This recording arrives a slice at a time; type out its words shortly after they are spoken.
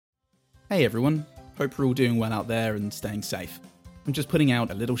Hey everyone, hope you're all doing well out there and staying safe. I'm just putting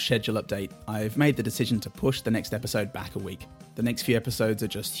out a little schedule update. I've made the decision to push the next episode back a week. The next few episodes are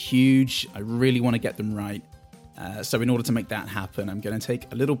just huge. I really want to get them right. So in order to make that happen, I'm going to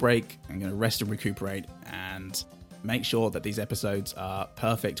take a little break. I'm going to rest and recuperate and make sure that these episodes are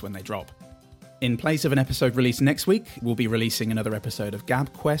perfect when they drop. In place of an episode released next week, we'll be releasing another episode of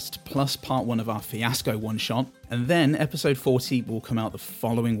Gab Quest plus part 1 of our Fiasco one-shot, and then episode 40 will come out the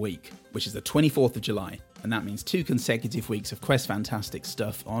following week, which is the 24th of July, and that means 2 consecutive weeks of Quest Fantastic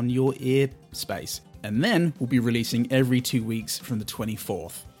stuff on your ear space. And then we'll be releasing every 2 weeks from the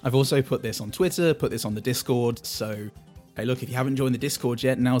 24th. I've also put this on Twitter, put this on the Discord, so hey look, if you haven't joined the Discord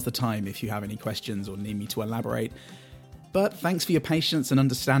yet, now's the time if you have any questions or need me to elaborate. But thanks for your patience and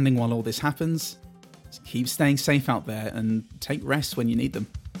understanding while all this happens. Keep staying safe out there and take rest when you need them.